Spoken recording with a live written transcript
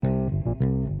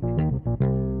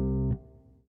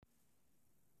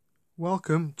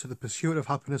Welcome to the Pursuit of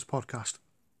Happiness podcast.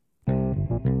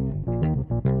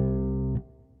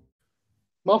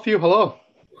 Matthew, hello.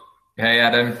 Hey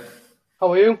Adam,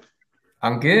 How are you?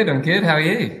 I'm good. How are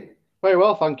you? Very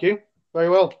well, thank you. Very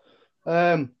well.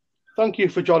 Thank you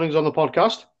for joining us on the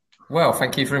podcast. Well,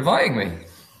 thank you for inviting me.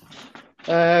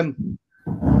 A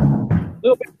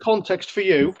little bit of context for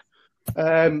you.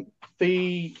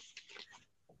 The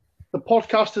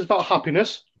podcast is about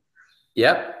happiness,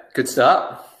 Yep, good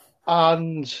start.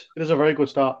 and it is a very good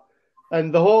start.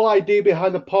 And the whole idea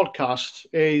behind the podcast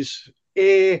is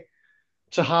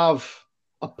to have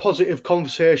a positive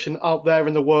conversation out there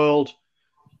in the world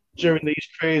during these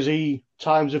crazy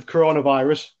times of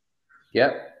coronavirus,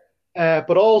 Yep,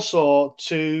 but also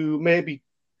to maybe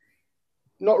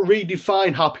not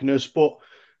redefine happiness, but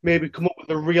maybe come up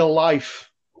with a real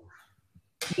life,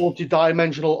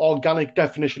 multi-dimensional, organic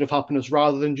definition of happiness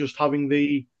rather than just having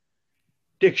the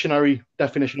dictionary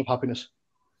definition of happiness.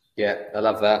 yeah, I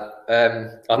love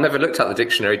that. I've never looked at the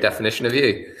dictionary definition of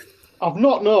you. I've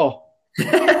not, no.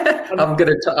 I'm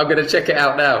gonna check it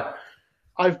out now.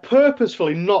 I've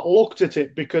purposefully not looked at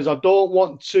it because I don't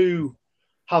want to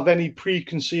have any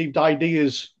preconceived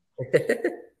ideas.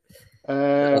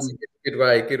 That's a good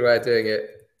way of doing it.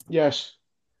 Yes.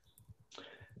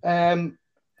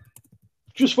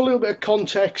 Just for a little bit of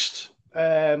context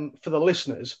for the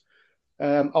listeners,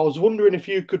 I was wondering if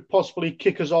you could possibly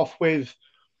kick us off with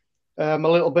a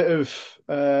little bit of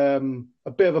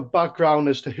a background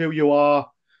as to who you are,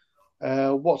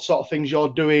 what sort of things you're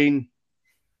doing,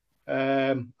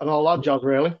 and all that jazz,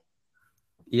 really.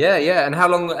 Yeah. And how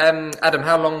long, Adam?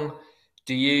 How long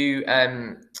do you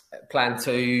plan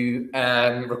to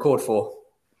record for?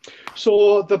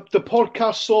 So the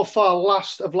podcast so far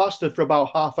have lasted for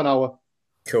about half an hour.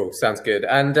 Cool, sounds good.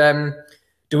 And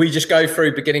do we just go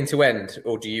through beginning to end,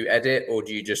 or do you edit, or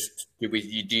do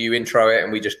you intro it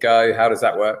and we just go? How does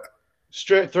that work?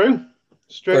 Straight through.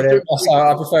 Brilliant.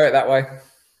 I prefer it that way.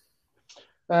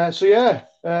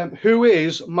 Who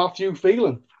is Matthew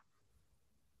Phelan?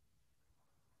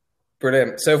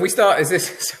 Brilliant. So if we start,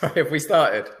 have we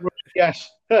started? Yes.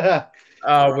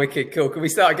 Oh, wicked, cool. Can we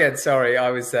start again? Sorry,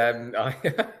 I was I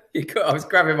was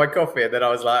grabbing my coffee and then I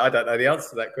was like, I don't know the answer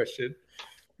to that question.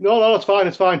 No, it's fine.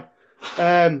 It's fine.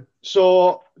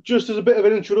 So just as a bit of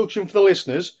an introduction for the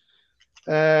listeners,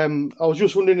 I was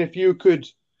just wondering if you could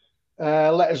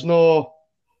let us know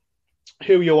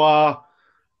who you are,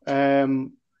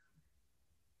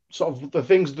 sort of the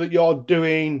things that you're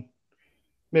doing,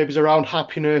 maybe it's around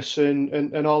happiness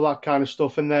and all that kind of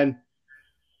stuff, and then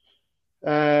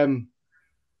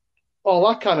all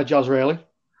that kind of jazz, really.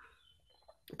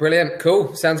 Brilliant,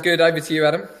 cool. Sounds good. Over to you,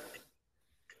 Adam.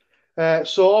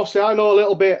 So obviously, I know a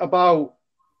little bit about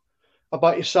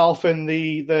yourself and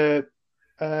the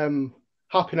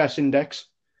happiness index.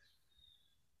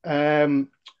 I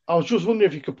was just wondering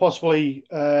if you could possibly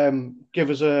give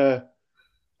us a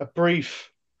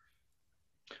brief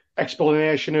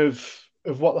explanation of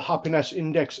what the happiness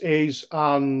index is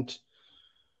and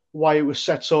why it was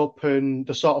set up and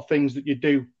the sort of things that you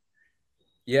do.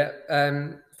 Yeah,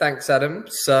 thanks, Adam.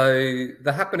 So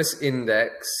the happiness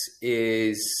index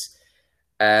is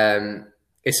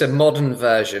it's a modern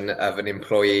version of an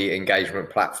employee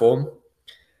engagement platform.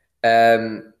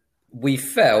 We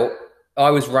felt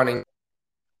I was running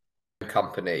a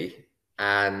company,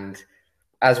 and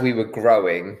as we were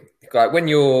growing, like when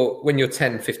you're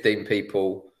 10, 15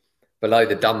 people below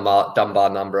the Dunbar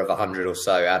number of 100 or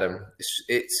so, Adam,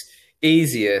 it's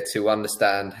easier to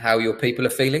understand how your people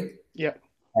are feeling. Yeah.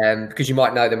 Because you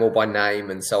might know them all by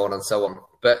name and so on and so on.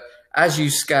 But as you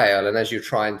scale and as you're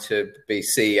trying to be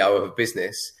CEO of a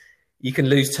business, you can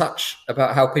lose touch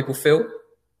about how people feel.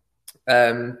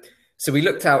 So we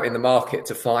looked out in the market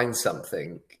to find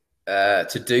something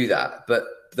to do that, but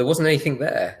there wasn't anything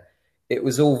there. It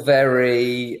was all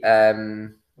very, I'll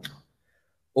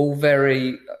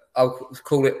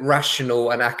call it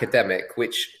rational and academic,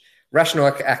 which rational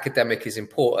academic is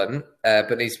important,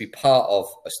 but needs to be part of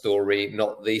a story,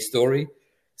 not the story.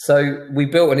 So we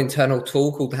built an internal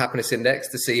tool called the Happiness Index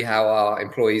to see how our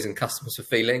employees and customers are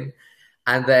feeling.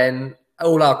 And then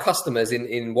all our customers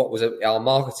in what was our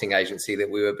marketing agency that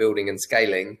we were building and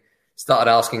scaling started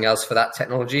asking us for that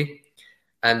technology.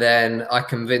 And then I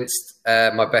convinced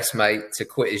my best mate to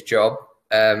quit his job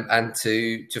and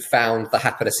to found the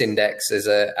Happiness Index as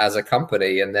a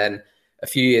company. And then a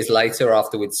few years later,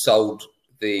 after we'd sold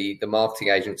the marketing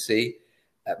agency,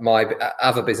 my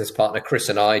other business partner, Chris,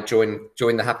 and I joined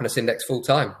the Happiness Index full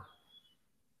time.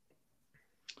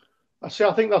 I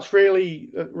think that's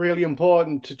really, really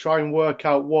important to try and work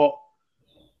out what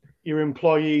your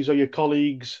employees or your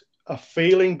colleagues a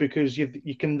feeling, because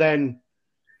you can then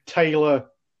tailor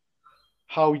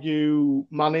how you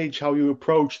manage, how you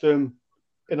approach them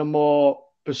in a more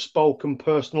bespoke and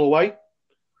personal way.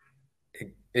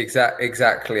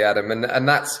 Exactly, Adam, and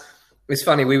that's it's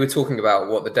funny. We were talking about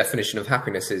what the definition of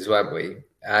happiness is, weren't we?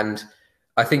 And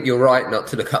I think you're right not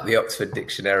to look up the Oxford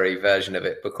Dictionary version of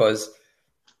it, because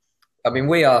I mean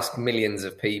we ask millions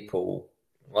of people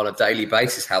on a daily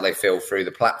basis how they feel through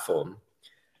the platform.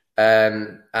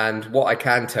 And what I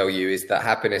can tell you is that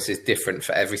happiness is different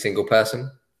for every single person.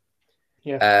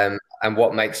 Yeah. And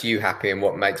what makes you happy and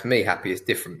what makes me happy is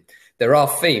different. There are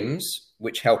themes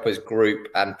which help us group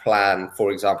and plan,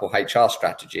 for example, HR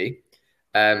strategy.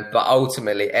 But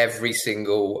ultimately, every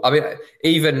single, I mean,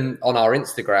 even on our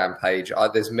Instagram page,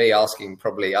 there's me asking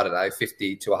probably, I don't know,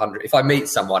 50 to 100. If I meet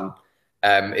someone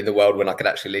in the world when I could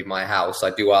actually leave my house,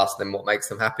 I do ask them what makes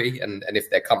them happy. And if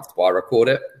they're comfortable, I record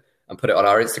it and put it on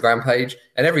our Instagram page.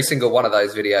 And every single one of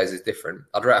those videos is different.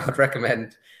 I'd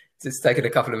recommend just taking a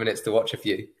couple of minutes to watch a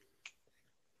few.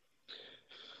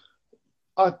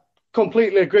 I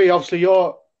completely agree. Obviously,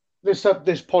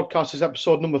 this podcast is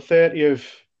episode number 30 of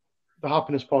the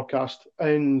Happiness Podcast,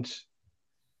 and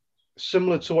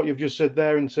similar to what you've just said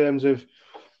there in terms of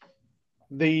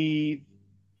the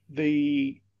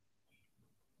the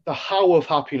how of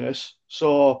happiness.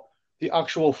 So the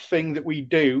actual thing that we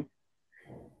do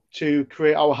to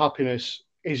create our happiness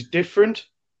is different,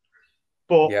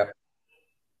 but Yeah.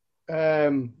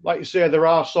 Like you say, there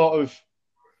are sort of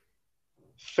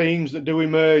themes that do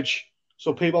emerge.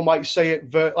 So people might say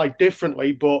it like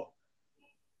differently, but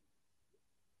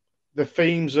the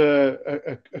themes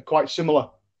are quite similar.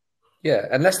 Yeah,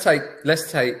 and let's take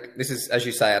this is, as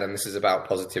you say, Adam, this is about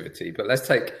positivity, but let's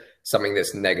take something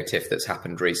that's negative that's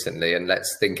happened recently, and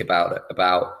let's think about it.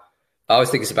 I always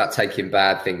think it's about taking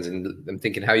bad things and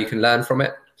thinking how you can learn from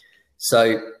it.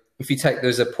 So if you take,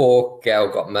 there's a poor girl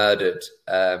got murdered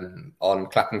on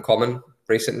Clapham Common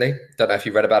recently. Don't know if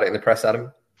you read about it in the press,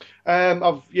 Adam. I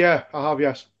have,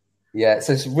 yes. Yeah,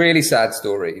 so it's a really sad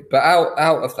story. But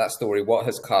out of that story, what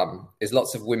has come is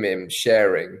lots of women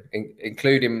sharing,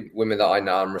 including women that I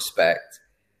know and respect,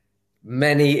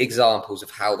 many examples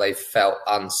of how they felt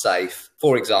unsafe.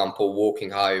 For example,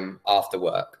 walking home after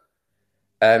work.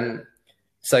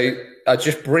 So I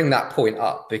just bring that point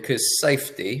up because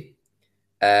safety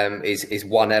is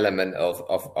one element of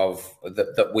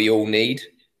that we all need.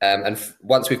 And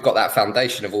once we've got that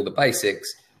foundation of all the basics,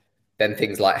 then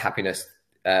things like happiness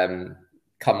come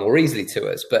more easily to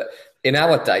us. But in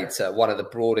our data, one of the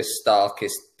broadest,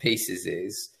 starkest pieces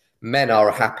is men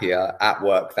are happier at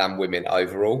work than women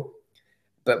overall.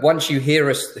 But once you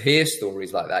hear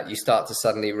stories like that, you start to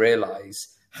suddenly realize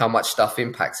how much stuff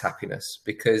impacts happiness.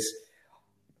 Because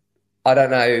I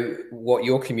don't know what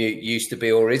your commute used to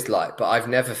be or is like, but I've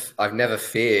never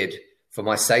feared for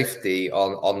my safety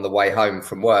on the way home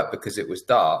from work because it was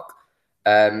dark.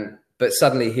 But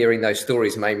suddenly hearing those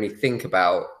stories made me think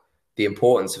about the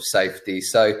importance of safety.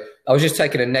 So I was just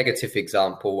taking a negative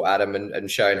example, Adam, and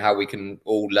showing how we can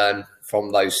all learn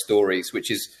from those stories,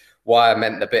 which is why I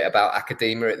meant the bit about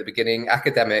academia at the beginning.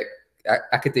 Academia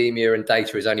and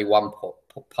data is only one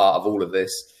part of all of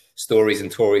this. Stories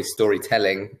and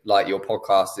storytelling, like your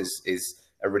podcast, is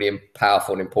a really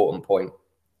powerful and important point.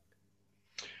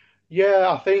 Yeah,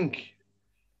 I think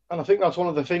that's one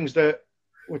of the things that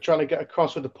we're trying to get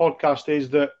across with the podcast is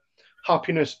that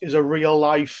happiness is a real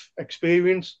life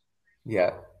experience.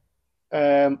 Yeah.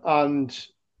 And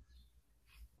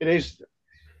it is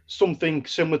something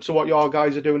similar to what your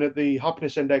guys are doing at the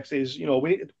happiness index is,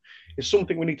 it's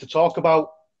something we need to talk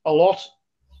about a lot.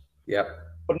 Yeah.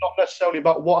 But not necessarily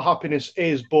about what happiness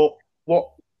is, but what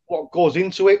goes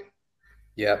into it.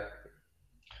 Yeah.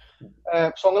 So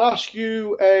I'm going to ask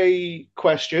you a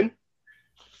question.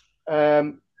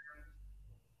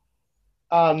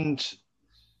 And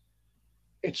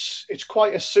it's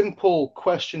quite a simple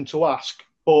question to ask,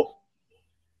 but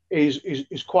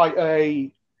is quite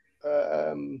a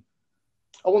I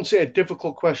wouldn't say a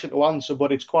difficult question to answer,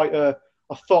 but it's quite a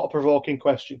thought-provoking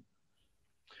question.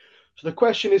 So the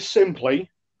question is simply,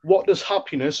 what does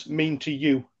happiness mean to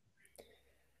you?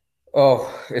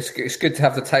 Oh, it's good to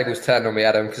have the tables turned on me,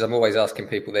 Adam, because I'm always asking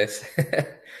people this.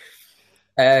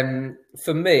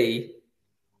 For me,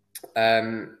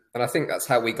 and I think that's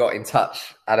how we got in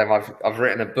touch, Adam. I've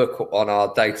written a book on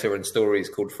our data and stories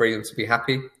called Freedom to be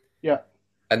Happy. Yeah.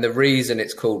 And the reason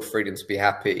it's called Freedom to be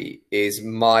Happy is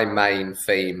my main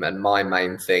theme and my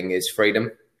main thing is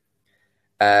freedom.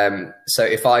 So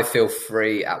if I feel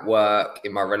free at work,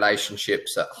 in my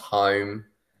relationships, at home,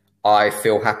 I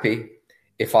feel happy.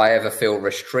 if I ever feel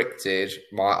restricted,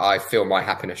 I feel my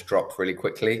happiness drop really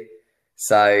quickly.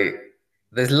 So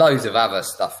there's loads of other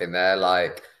stuff in there,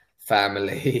 like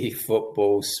family,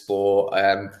 football, sport.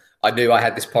 I knew I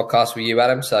had this podcast with you,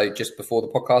 Adam. So just before the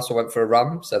podcast, I went for a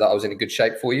run so that I was in a good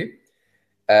shape for you.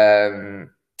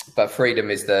 But freedom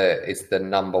is the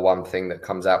number one thing that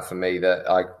comes out for me.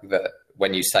 That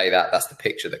when you say that, that's the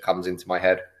picture that comes into my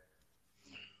head.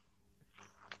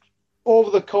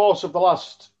 Over the course of the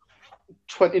last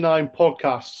 29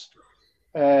 podcasts,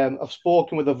 I've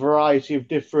spoken with a variety of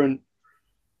different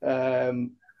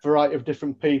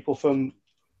people from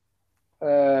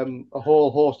a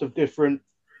whole host of different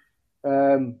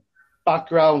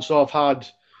backgrounds. So I've had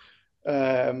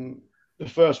the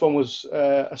first one was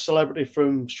a celebrity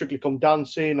from Strictly Come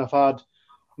Dancing. I've had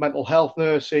mental health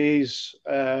nurses,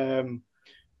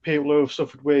 people who have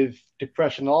suffered with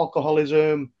depression and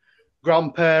alcoholism,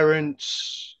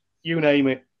 grandparents, you name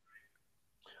it.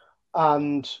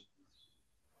 And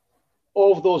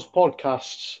over those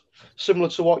podcasts, similar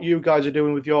to what you guys are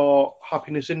doing with your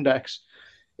happiness index,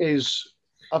 is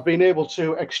I've been able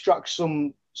to extract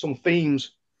some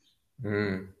themes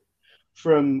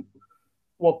from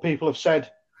what people have said.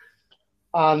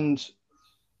 And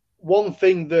one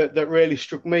thing that really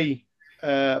struck me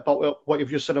about what you've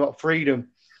just said about freedom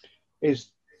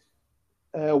is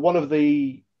one of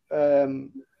the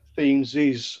themes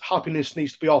is happiness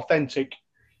needs to be authentic.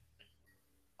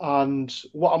 And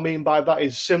what I mean by that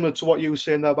is similar to what you were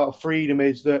saying there about freedom,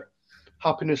 is that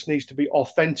happiness needs to be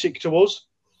authentic to us.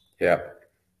 Yeah.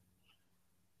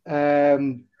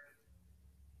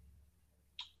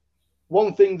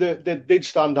 One thing that did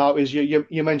stand out is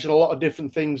you mentioned a lot of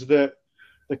different things that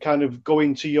kind of go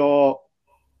into your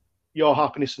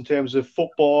happiness in terms of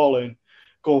football and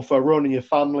going for a run and your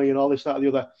family and all this, that, and the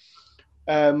other.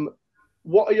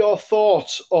 What are your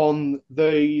thoughts on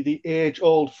the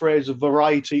age-old phrase of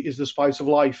variety is the spice of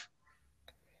life?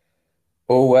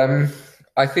 Well,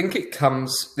 I think it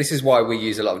comes. This is why we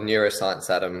use a lot of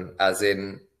neuroscience, Adam, as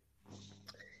in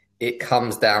it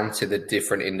comes down to the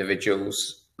different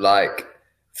individuals. Like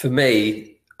for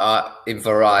me, in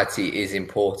variety is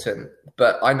important,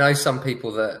 but I know some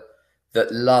people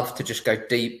that love to just go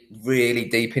deep, really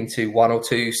deep into one or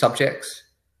two subjects,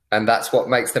 and that's what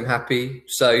makes them happy.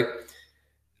 So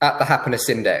at the happiness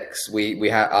index, we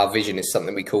have our vision is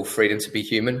something we call freedom to be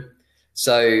human.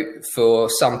 So for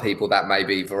some people that may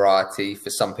be variety, for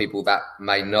some people that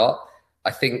may not. I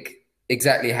think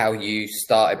exactly how you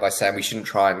started by saying we shouldn't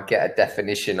try and get a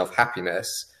definition of happiness.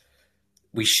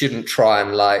 We shouldn't try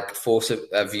and like force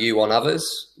a view on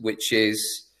others, which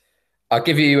is, I'll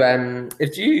give you,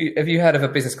 have you heard of a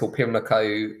business called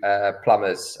Pimlico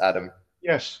Plumbers, Adam?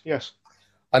 Yes.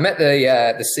 I met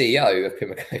the CEO of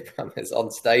Pimlico Plumbers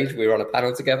on stage. We were on a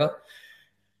panel together.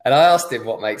 And I asked him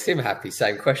what makes him happy,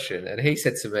 same question. And he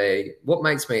said to me, what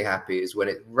makes me happy is when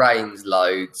it rains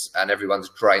loads and everyone's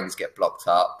drains get blocked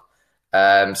up.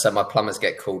 So my plumbers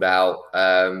get called out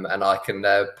and I can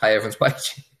pay everyone's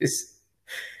wages.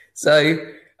 So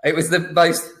it was the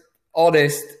most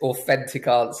honest, authentic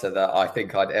answer that I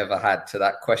think I'd ever had to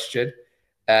that question.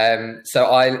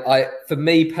 So I, for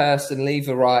me personally,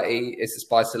 variety is the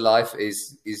spice of life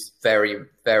is very,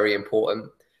 very important.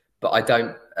 But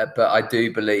I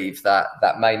do believe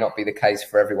that may not be the case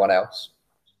for everyone else.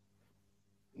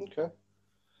 Okay.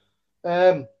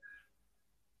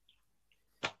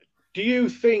 Do you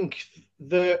think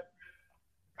that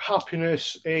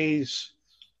happiness is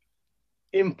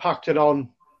impacted on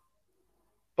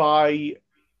by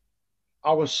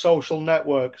our social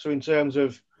network? So in terms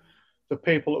of the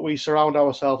people that we surround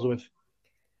ourselves with?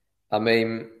 I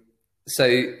mean, so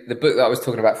the book that I was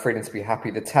talking about, Freedom to be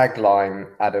Happy, the tagline,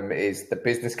 Adam, is the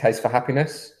business case for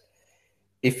happiness.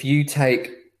 If you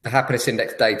take the happiness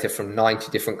index data from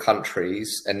 90 different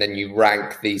countries and then you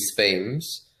rank these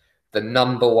themes, the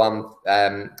number one,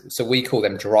 so we call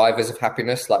them drivers of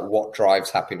happiness, like what drives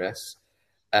happiness.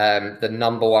 The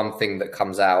number one thing that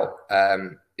comes out,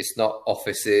 it's not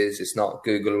offices, it's not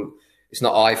Google, it's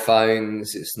not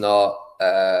iPhones, it's not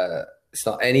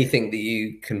anything that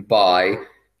you can buy.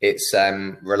 It's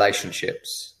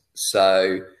relationships.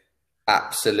 So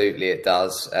absolutely it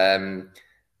does. And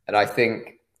I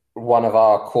think one of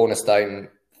our cornerstone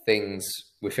things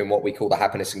within what we call the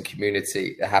happiness and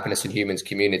humans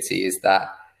community is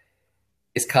that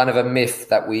it's kind of a myth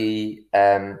that we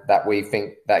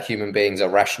think that human beings are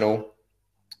rational,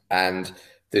 and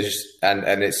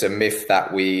it's a myth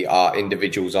that we are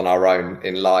individuals on our own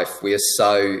in life. We are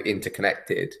so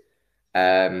interconnected.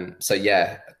 So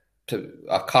yeah,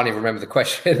 I can't even remember the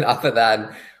question other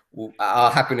than our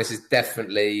happiness is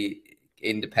definitely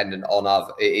independent on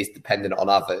other. It is dependent on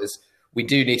others. We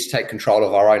do need to take control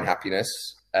of our own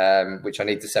happiness, which I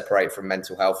need to separate from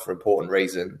mental health for important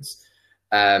reasons.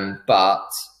 But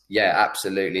yeah,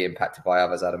 absolutely impacted by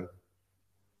others, Adam.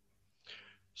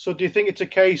 So do you think it's a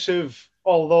case of,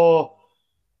 although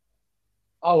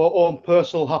our own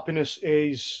personal happiness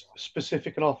is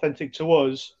specific and authentic to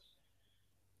us,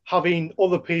 having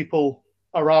other people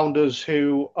around us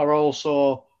who are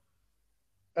also,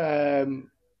 for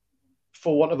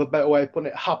want of a better way of putting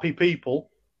it, happy people,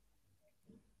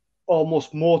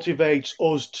 almost motivates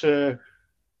us to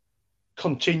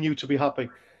continue to be happy?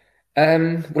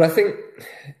 Well, I think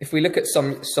if we look at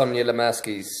Sonia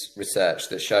Lemarsky's research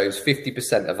that shows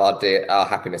 50% of our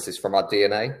happiness is from our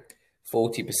DNA,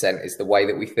 40% is the way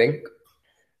that we think,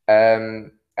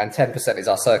 and 10% is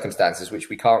our circumstances, which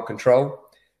we can't control.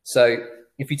 So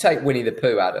if you take Winnie the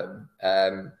Pooh, Adam,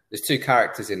 there's two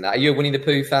characters in that. Are you a Winnie the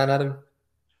Pooh fan, Adam?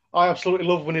 I absolutely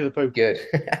love Winnie the Pooh. Good.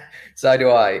 So do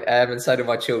I, and so do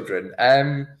my children.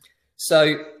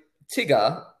 So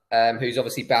Tigger, who's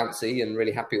obviously bouncy and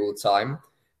really happy all the time,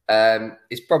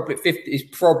 is probably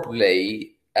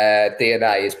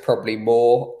DNA is probably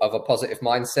more of a positive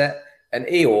mindset. And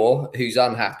Eeyore, who's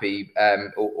unhappy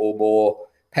or more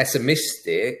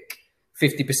pessimistic,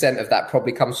 50% of that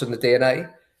probably comes from the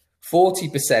DNA.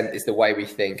 40% is the way we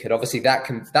think, and obviously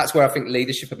that's where I think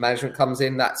leadership and management comes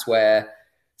in. That's where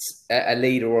a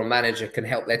leader or a manager can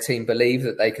help their team believe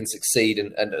that they can succeed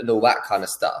and all that kind of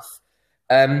stuff.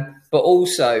 But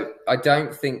also, I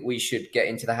don't think we should get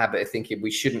into the habit of thinking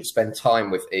we shouldn't spend time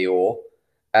with Eeyore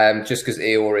just because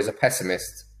Eeyore is a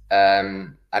pessimist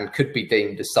and could be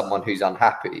deemed as someone who's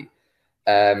unhappy,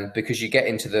 because you get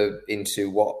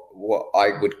into what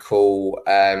I would call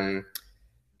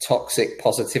toxic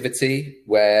positivity,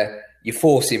 where you're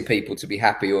forcing people to be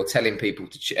happy or telling people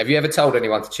to. Have you ever told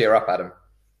anyone to cheer up, Adam?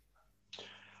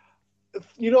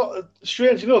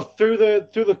 Strange enough, through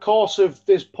the course of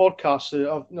this podcast,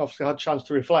 I've obviously had a chance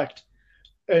to reflect,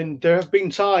 and there have been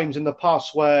times in the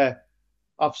past where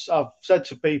I've said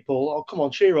to people, "Oh, come on,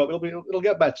 cheer up! It'll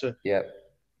get better." Yeah.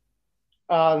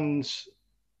 And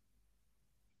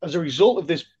as a result of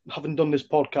this, having done this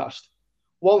podcast,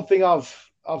 one thing I've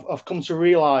come to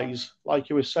realize, like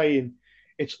you were saying,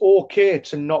 it's okay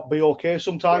to not be okay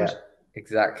sometimes. Yeah,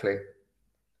 exactly.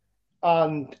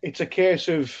 And it's a case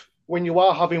of, when you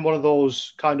are having one of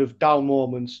those kind of down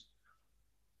moments,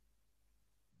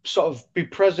 sort of be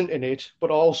present in it,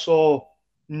 but also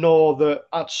know that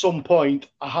at some point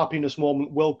a happiness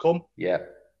moment will come. Yeah.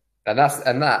 And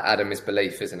that, Adam, is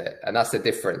belief, isn't it? And that's the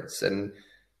difference. And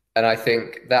I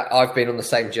think that I've been on the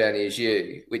same journey as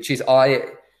you, which is I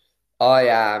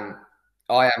am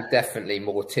definitely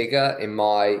more Tigger in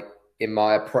my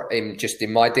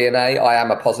DNA. I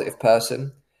am a positive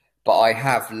person, but I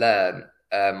have learned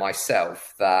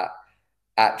myself that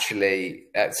actually,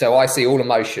 so I see all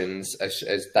emotions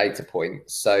as data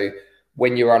points. So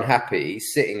when you're unhappy,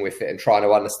 sitting with it and trying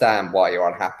to understand why you're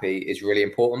unhappy is really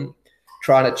important.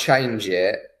 Trying to change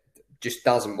it just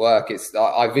doesn't work.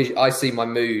 I see my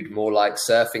mood more like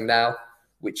surfing now,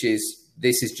 which is,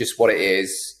 this is just what it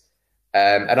is.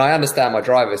 And I understand my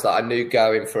drivers. Like, I knew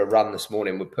going for a run this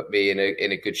morning would put me in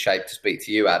a good shape to speak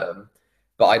to you, Adam.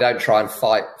 But I don't try and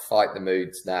fight the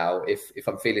moods now. If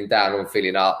I'm feeling down or I'm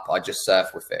feeling up, I just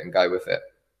surf with it and go with it.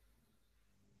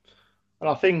 And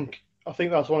I think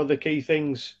that's one of the key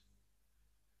things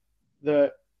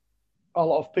that a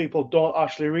lot of people don't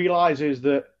actually realize, is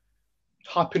that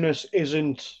happiness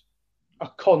isn't a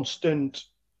constant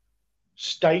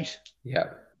state. Yeah.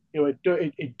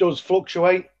 It does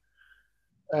fluctuate.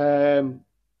 And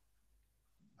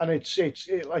it's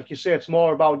like you say, it's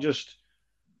more about just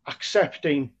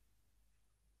accepting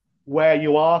where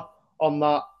you are on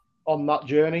that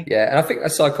journey. Yeah, and I think a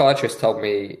psychiatrist told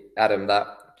me, Adam, that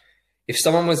if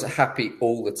someone was happy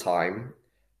all the time,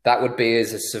 that would be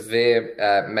as a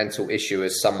severe mental issue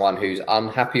as someone who's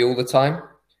unhappy all the time.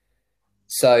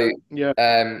 So yeah,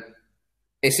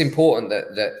 it's important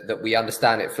that we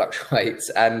understand it fluctuates,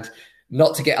 and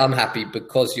not to get unhappy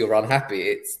because you're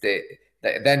unhappy.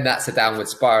 Then that's a downward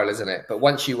spiral, isn't it? But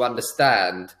once you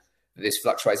understand that this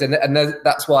fluctuates, and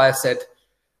that's why I said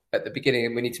at the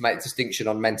beginning, we need to make a distinction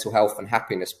on mental health and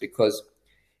happiness, because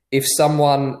if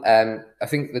someone, I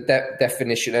think the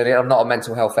definition, and I'm not a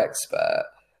mental health expert,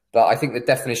 but I think the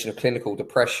definition of clinical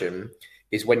depression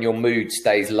is when your mood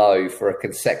stays low for a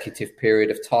consecutive period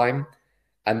of time.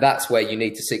 And that's where you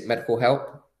need to seek medical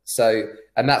help. So,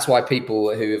 and that's why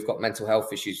people who have got mental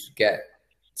health issues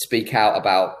speak out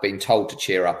about being told to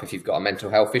cheer up if you've got a mental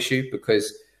health issue,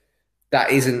 because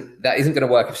that isn't going to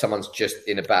work if someone's just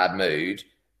in a bad mood.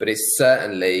 but it's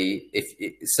certainly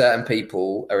certain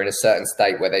people are in a certain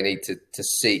state where they need to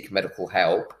seek medical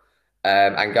help,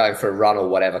 and going for a run or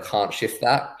whatever can't shift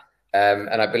that. And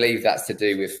I believe that's to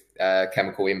do with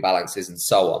chemical imbalances and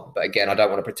so on. But again, I don't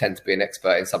want to pretend to be an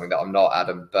expert in something that I'm not,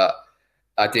 Adam. But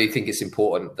I do think it's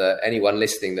important that anyone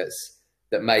listening that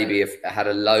maybe have had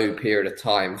a low period of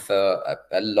time for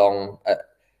a long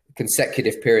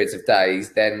consecutive periods of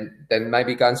days, then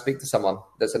maybe go and speak to someone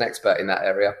that's an expert in that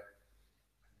area.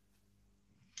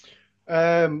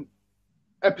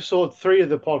 Episode 3 of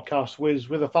the podcast was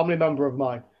with a family member of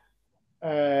mine,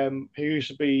 who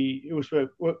used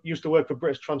to work for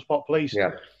British Transport Police.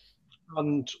 Yeah.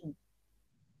 And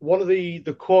one of the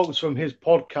quotes from his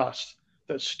podcast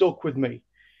that stuck with me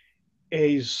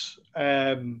is,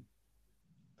 the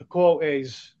quote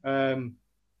is, the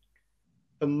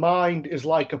mind is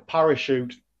like a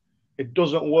parachute. It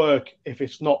doesn't work if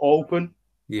it's not open.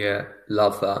 Yeah,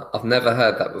 love that. I've never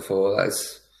heard that before.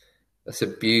 That's a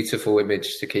beautiful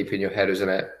image to keep in your head, isn't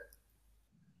it?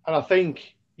 And I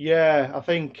think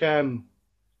trying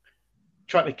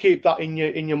to keep that in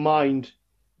your mind,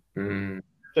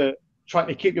 that trying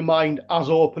to keep your mind as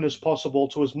open as possible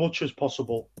to as much as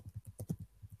possible.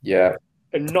 Yeah.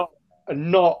 And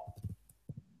not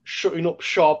shutting up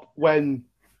shop when,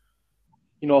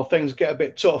 things get a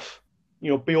bit tough.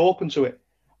 Be open to it.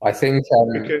 I think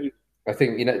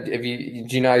do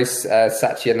you know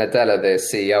Satya Nadella, the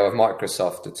CEO of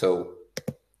Microsoft, at all?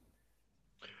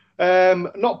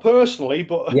 Not personally,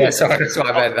 but yeah, sorry, that's what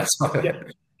I meant. Yeah.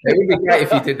 It would be great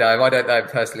if you did know him. I don't know him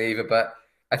personally either, but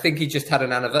I think he just had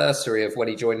an anniversary of when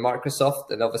he joined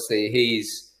Microsoft, and obviously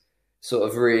he's sort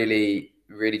of really,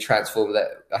 really transformed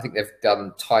that. I think they've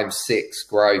done ×6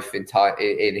 growth in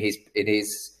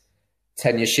his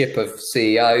tenureship of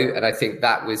CEO, and I think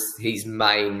that was his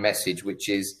main message, which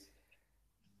is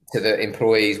to the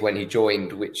employees when he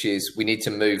joined, which is we need to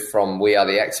move from "we are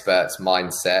the experts"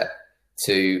 mindset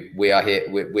to we're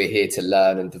here to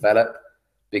learn and develop,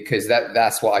 because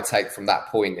that's what I take from that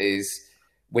point is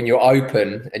when you're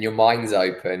open and your mind's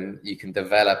open, you can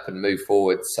develop and move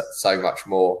forward so much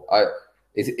more.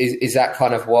 Is that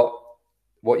kind of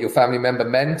what your family member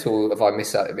meant, or have I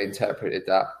misinterpreted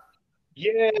that?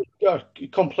 Yeah, you're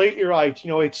completely right.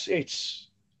 It's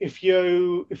if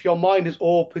your mind is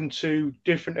open to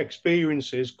different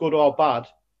experiences, good or bad,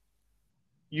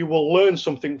 you will learn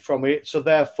something from it. So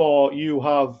therefore,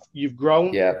 you've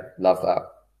grown. Yeah, love that.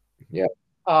 Yeah,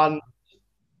 and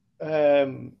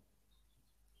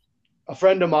a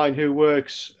friend of mine who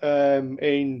works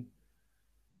in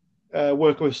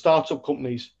working with startup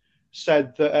companies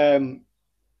said that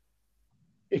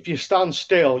if you stand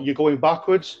still, you're going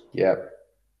backwards. Yeah.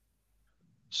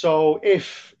 So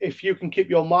if you can keep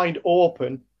your mind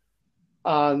open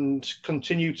and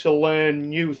continue to learn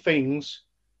new things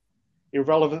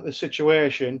irrelevant to the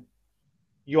situation,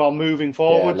 you are moving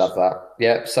forward. Yeah, I love that.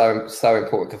 Yeah, so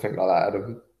important to think like that,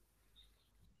 Adam.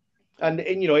 And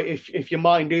if your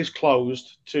mind is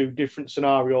closed to different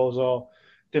scenarios or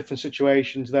different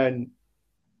situations, then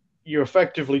you're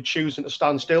effectively choosing to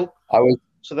stand still.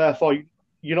 So therefore,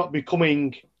 you're not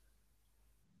becoming,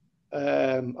 I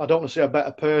don't want to say a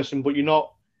better person, but you're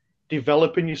not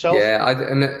developing yourself. Yeah,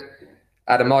 and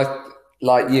Adam,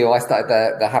 like you, I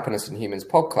started the Happiness in Humans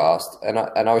podcast, and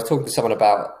I was talking to someone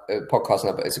about a podcast,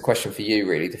 and it's a question for you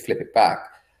really to flip it back.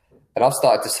 And I've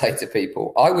started to say to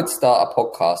people, I would start a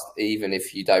podcast even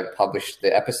if you don't publish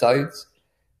the episodes,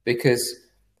 because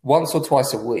once or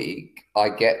twice a week, I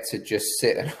get to just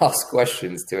sit and ask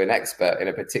questions to an expert in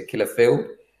a particular field.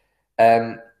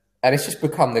 And it's just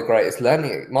become the greatest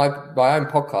learning. My own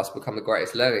podcast become the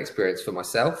greatest learning experience for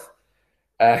myself.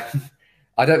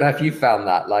 I don't know if you found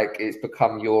that, like it's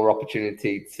become your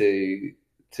opportunity to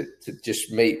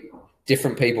just meet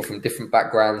different people from different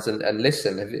backgrounds and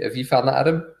listen. Have you found that,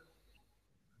 Adam?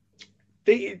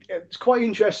 It's quite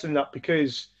interesting that,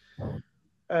 because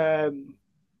I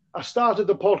started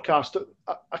the podcast.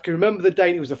 I can remember the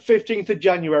date. It was the 15th of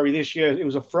January this year. It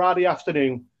was a Friday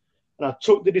afternoon. And I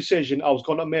took the decision I was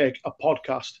going to make a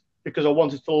podcast because I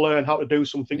wanted to learn how to do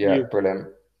something new. Yeah, brilliant.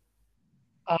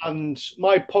 And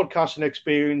my podcasting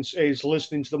experience is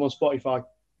listening to them on Spotify.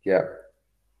 Yeah.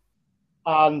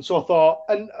 And so I thought,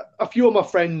 and a few of my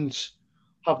friends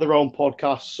have their own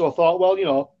podcasts. So I thought,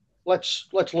 well,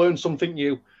 let's learn something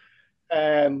new.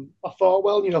 I thought,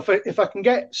 well, if I can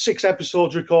get 6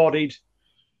 episodes recorded,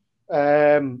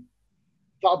 that'll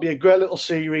be a great little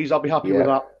series. I'll be happy with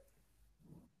that.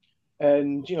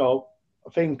 And, I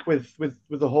think with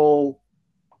the whole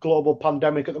global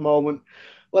pandemic at the moment,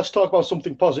 let's talk about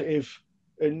something positive.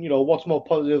 And, what's more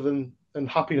positive than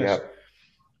happiness? Yeah.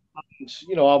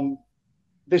 And,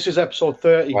 This is episode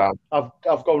 30. Wow.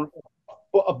 I've gone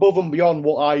above and beyond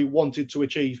what I wanted to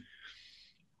achieve.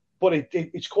 But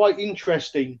it's quite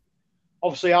interesting.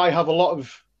 Obviously, I have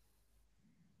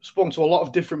spoken to a lot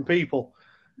of different people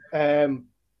um,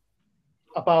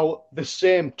 about the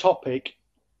same topic,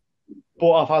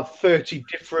 but I've had 30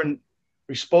 different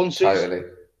responses. Totally.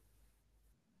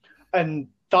 And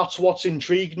that's what's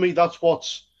intrigued me. That's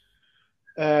what's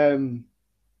um,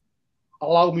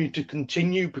 allowed me to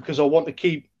continue, because I want to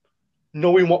keep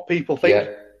knowing what people think.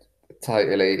 Yeah,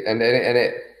 totally. And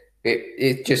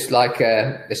it just like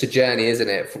it's a journey, isn't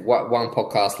it? One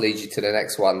podcast leads you to the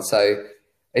next one. So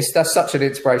that's such an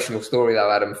inspirational story,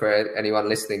 though, Adam, for anyone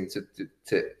listening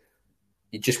to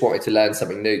you just wanted to learn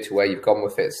something new to where you've gone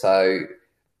with it. So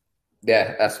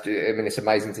yeah, it's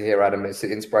amazing to hear, Adam. It's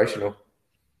inspirational.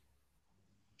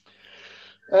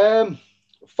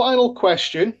 Final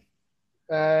question.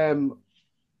 And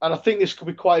I think this could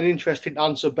be quite an interesting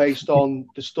answer based on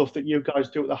the stuff that you guys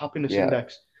do at the Happiness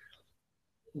Index.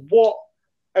 What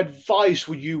advice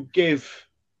would you give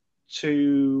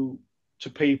to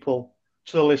people,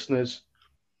 to the listeners,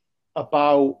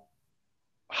 about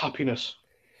happiness?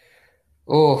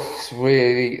 Oh, it's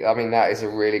really, that is a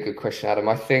really good question, Adam.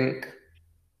 I think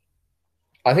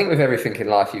with everything in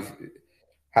life,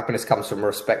 happiness comes from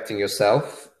respecting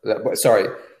yourself. Sorry,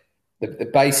 the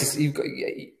basis,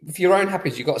 if your own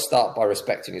happiness, you've got to start by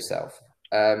respecting yourself.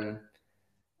 And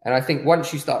I think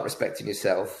once you start respecting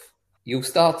yourself, you'll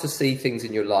start to see things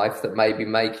in your life that may be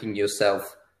making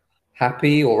yourself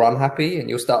happy or unhappy, and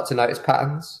you'll start to notice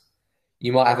patterns.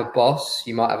 You might have a boss,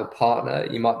 you might have a partner,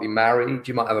 you might be married,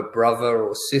 you might have a brother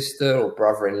or sister or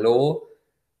brother-in-law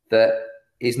that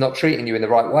is not treating you in the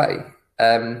right way.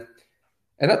 And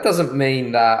that doesn't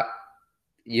mean that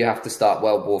you have to start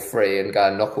World War III and go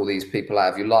and knock all these people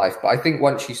out of your life. But I think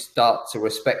once you start to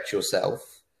respect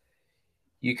yourself,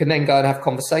 you can then go and have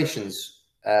conversations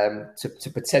to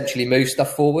potentially move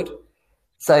stuff forward.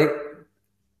 So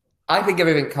I think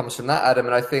everything comes from that, Adam.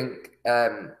 And I think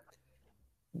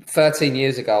 13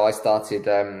 years ago, I started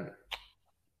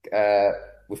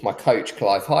with my coach,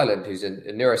 Clive Hyland, who's a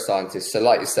neuroscientist. So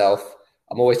like yourself,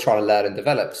 I'm always trying to learn and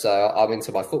develop. So I'm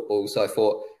into my football. So I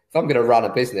thought, if I'm going to run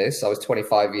a business, I was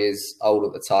 25 years old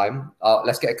at the time,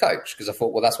 let's get a coach. Because I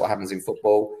thought, well, that's what happens in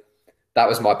football. That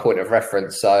was my point of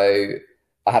reference. So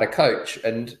I had a coach.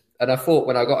 And I thought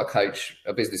when I got a coach,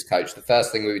 a business coach, the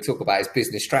first thing we would talk about is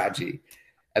business strategy.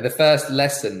 And the first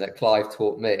lesson that Clive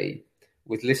taught me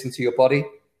was listen to your body.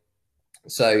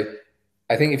 So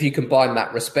I think if you combine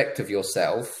that respect of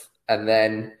yourself and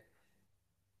then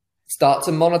start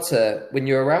to monitor when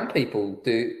you're around people,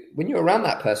 when you're around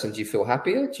that person, do you feel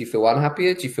happier? Do you feel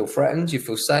unhappier? Do you feel threatened? Do you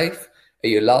feel safe? Are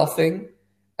you laughing?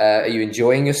 Are you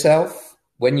enjoying yourself?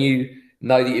 When you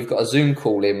know that you've got a Zoom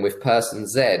call in with person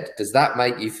Z, does that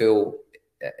make you feel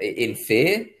in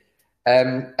fear?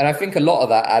 And I think a lot of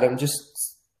that, Adam, just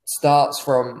starts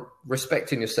from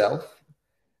respecting yourself.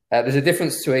 There's a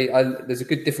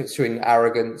good difference between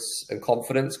arrogance and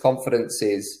confidence. Confidence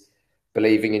is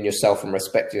believing in yourself and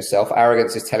respecting yourself.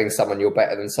 Arrogance is telling someone you're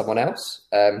better than someone else.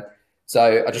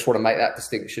 So I just want to make that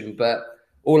distinction. But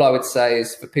all I would say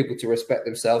is for people to respect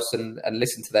themselves and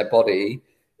listen to their body.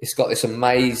 It's got this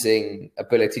amazing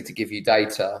ability to give you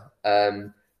data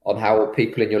on how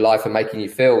people in your life are making you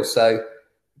feel. So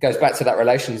it goes back to that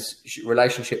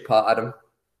relationship part, Adam.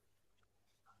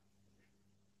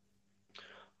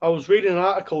 I was reading an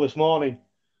article this morning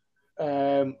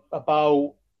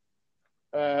about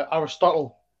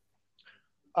Aristotle,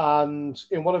 and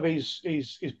in one of his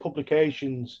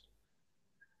publications,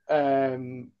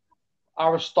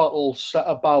 Aristotle set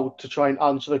about to try and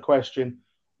answer the question,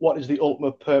 what is the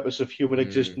ultimate purpose of human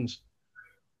existence?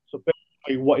 So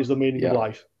basically, what is the meaning of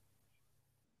life?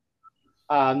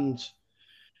 And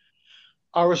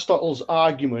Aristotle's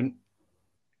argument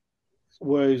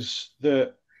was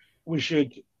that we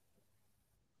should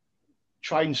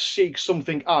try and seek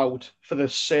something out for the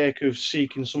sake of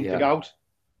seeking something out,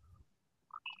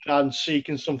 and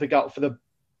seeking something out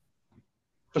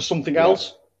for something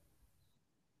else.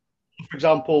 For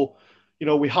example,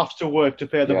 we have to work to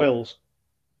pay the bills,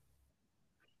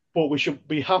 but we should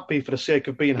be happy for the sake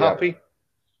of being happy.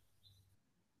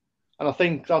 And I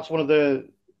think that's one of the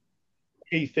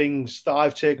key things that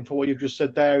I've taken from what you've just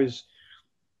said there is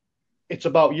it's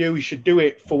about you. You should do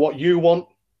it for what you want,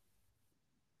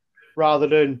 rather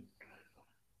than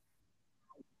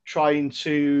trying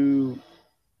to,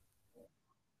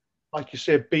 like you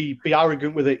said, be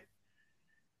arrogant with it.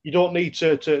 You don't need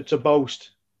to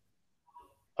boast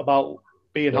about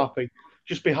being happy.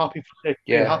 Just be happy for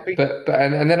being happy. But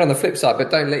then on the flip side,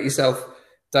 but don't let yourself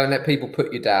Don't let people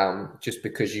put you down just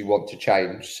because you want to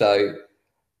change. So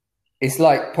it's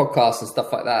like podcasts and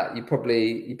stuff like that. You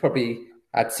probably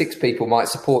had 6 people might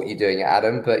support you doing it,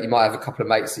 Adam, but you might have a couple of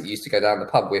mates that you used to go down the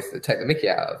pub with that take the mickey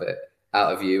out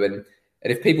of you. And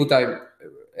if people don't,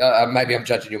 maybe I'm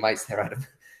judging your mates there,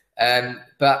 Adam.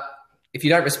 But if you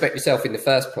don't respect yourself in the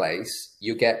first place,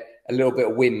 you'll get a little bit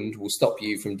of wind will stop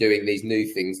you from doing these new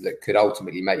things that could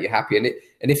ultimately make you happy. And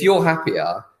if you're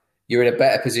happier, you're in a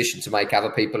better position to make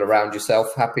other people around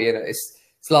yourself happy. And it's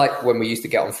like when we used to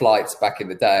get on flights back in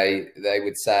the day, they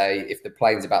would say, if the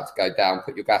plane's about to go down,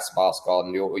 put your gas mask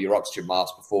on or your oxygen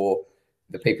mask before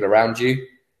the people around you.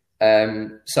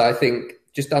 So I think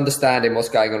just understanding what's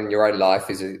going on in your own life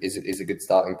is a good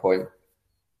starting point.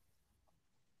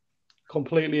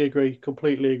 Completely agree.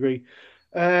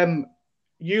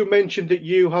 You mentioned that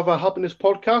you have a happiness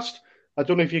podcast. I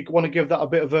don't know if you want to give that a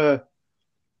bit of a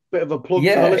plug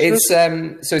for the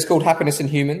listeners. So it's called Happiness in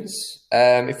Humans.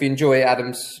 If you enjoy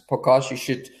Adam's podcast, you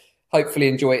should hopefully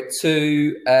enjoy it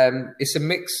too. It's a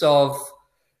mix of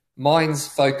mine's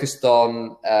focused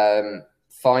on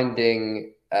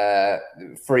finding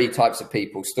 3 types of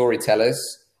people: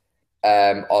 storytellers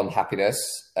on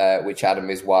happiness, which Adam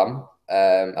is one.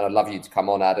 And I'd love you to come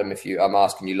on, Adam, I'm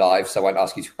asking you live, so I won't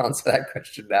ask you to answer that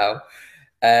question now.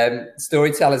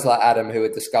 Storytellers like Adam who are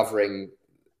discovering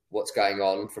what's going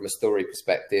on from a story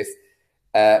perspective,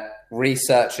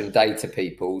 research and data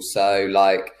people. So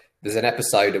like there's an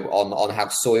episode on how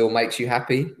soil makes you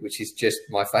happy, which is just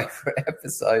my favorite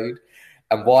episode,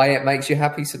 and why it makes you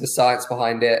happy. So the science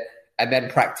behind it. And then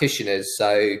practitioners.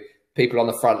 So people on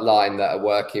the front line that are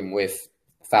working with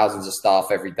thousands of staff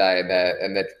every day,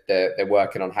 and they're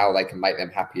working on how they can make them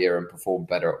happier and perform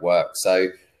better at work. So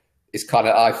it's kind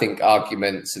of, I think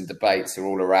arguments and debates are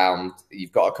all around.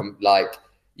 You've got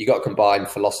to combine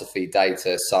philosophy,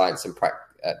 data, science, and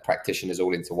practitioners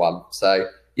all into one. So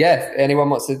yeah, if anyone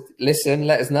wants to listen,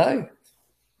 let us know.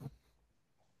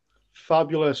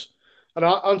 Fabulous. And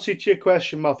I answer to your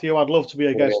question, Matthew, I'd love to be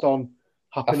a guest on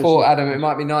happiness. I thought, Adam, it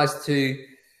might be nice to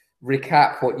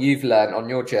recap what you've learned on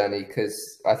your journey,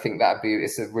 because I think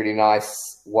it's a really nice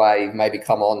way. Maybe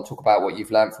come on, talk about what you've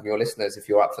learned from your listeners if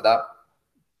you're up for that.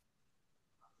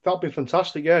 That'd be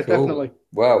fantastic. Yeah, cool. Definitely.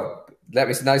 Well, let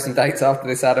me know some dates after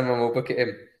this, Adam, and we'll book it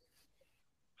in.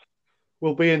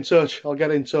 We'll be in touch. I'll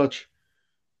get in touch.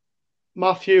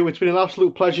 Matthew, it's been an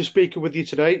absolute pleasure speaking with you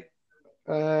today.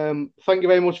 Thank you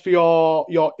very much for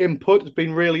your input. It's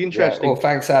been really interesting. Well,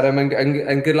 thanks, Adam,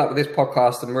 and good luck with this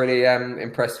podcast. I'm really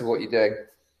impressed with what you're doing.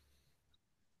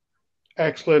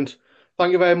 Excellent.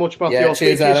 Thank you very much, Matthew. Yeah,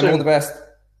 cheers, Adam. All the best.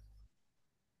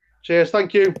 Cheers.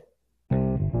 Thank you.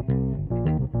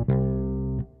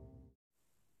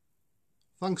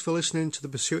 Thanks for listening to the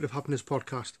Pursuit of Happiness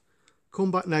podcast.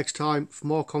 Come back next time for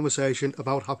more conversation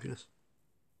about happiness.